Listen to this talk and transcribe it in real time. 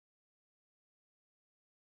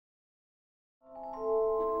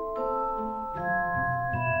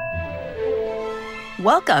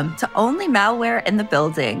Welcome to Only Malware in the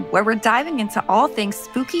Building, where we're diving into all things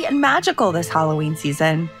spooky and magical this Halloween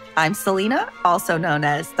season. I'm Selena, also known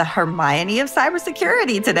as the Hermione of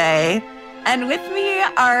cybersecurity today. And with me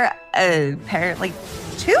are apparently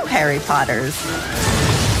 2 Harry Potters.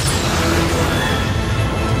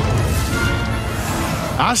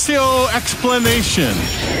 Osteo explanation.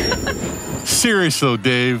 Serious though,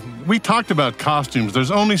 Dave. We talked about costumes.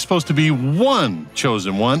 There's only supposed to be one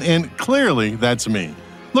chosen one, and clearly that's me.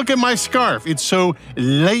 Look at my scarf. It's so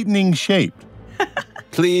lightning shaped.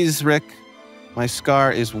 Please, Rick. My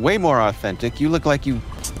scar is way more authentic. You look like you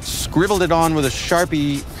scribbled it on with a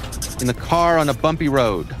Sharpie in the car on a bumpy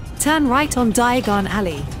road. Turn right on Diagon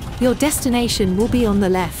Alley. Your destination will be on the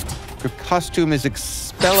left. Your costume is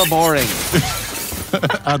expellaboring.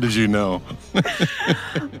 How did you know?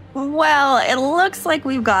 Well, it looks like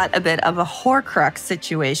we've got a bit of a Horcrux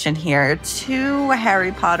situation here. 2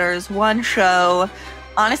 Harry Potters, 1 show.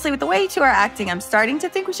 Honestly, with the way you 2 are acting, I'm starting to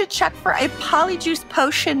think we should check for a polyjuice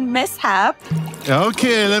potion mishap.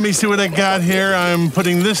 Okay, let me see what I got here. I'm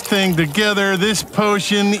putting this thing together. This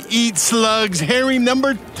potion, eat slugs, Harry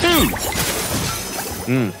number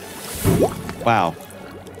 2. Wow.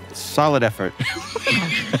 Solid effort.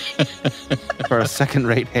 For a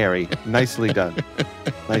second-rate Harry. Nicely done.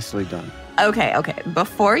 Nicely done. Okay.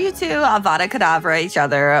 Before you 2 Avada Kedavra each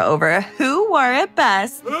other over who wore it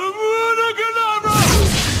best,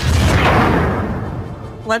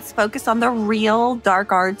 let's focus on the real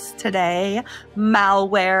dark arts today.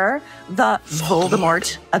 Malware, the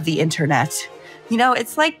Voldemort of the internet. You know,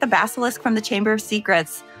 it's like the basilisk from the Chamber of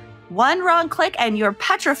Secrets. 1 wrong click and you're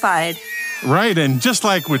petrified. Right, and just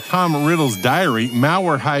like with Tom Riddle's diary,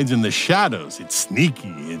 malware hides in the shadows. It's sneaky,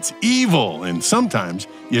 it's evil, and sometimes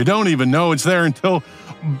you don't even know it's there until,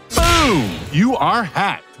 boom, you are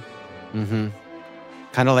hacked. Mm-hmm.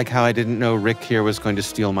 Kind of like how I didn't know Rick here was going to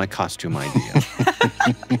steal my costume idea.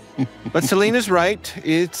 But Selena's right.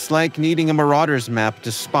 It's like needing a marauder's map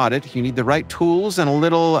to spot it. You need the right tools and a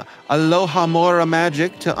little Aloha Mora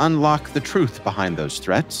magic to unlock the truth behind those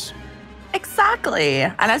threats. Exactly.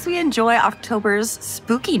 And as we enjoy October's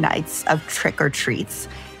spooky nights of trick-or-treats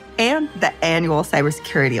and the annual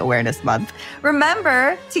Cybersecurity Awareness Month,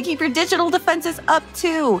 remember to keep your digital defenses up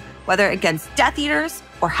too, whether against Death Eaters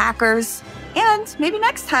or hackers. And maybe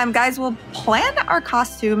next time, guys, we'll plan our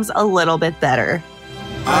costumes a little bit better.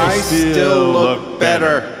 I still look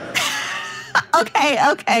better.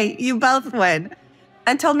 Okay, you both win.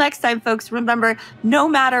 Until next time, folks, remember, no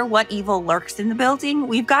matter what evil lurks in the building,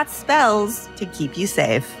 we've got spells to keep you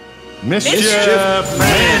safe. Mischief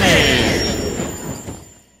Managed!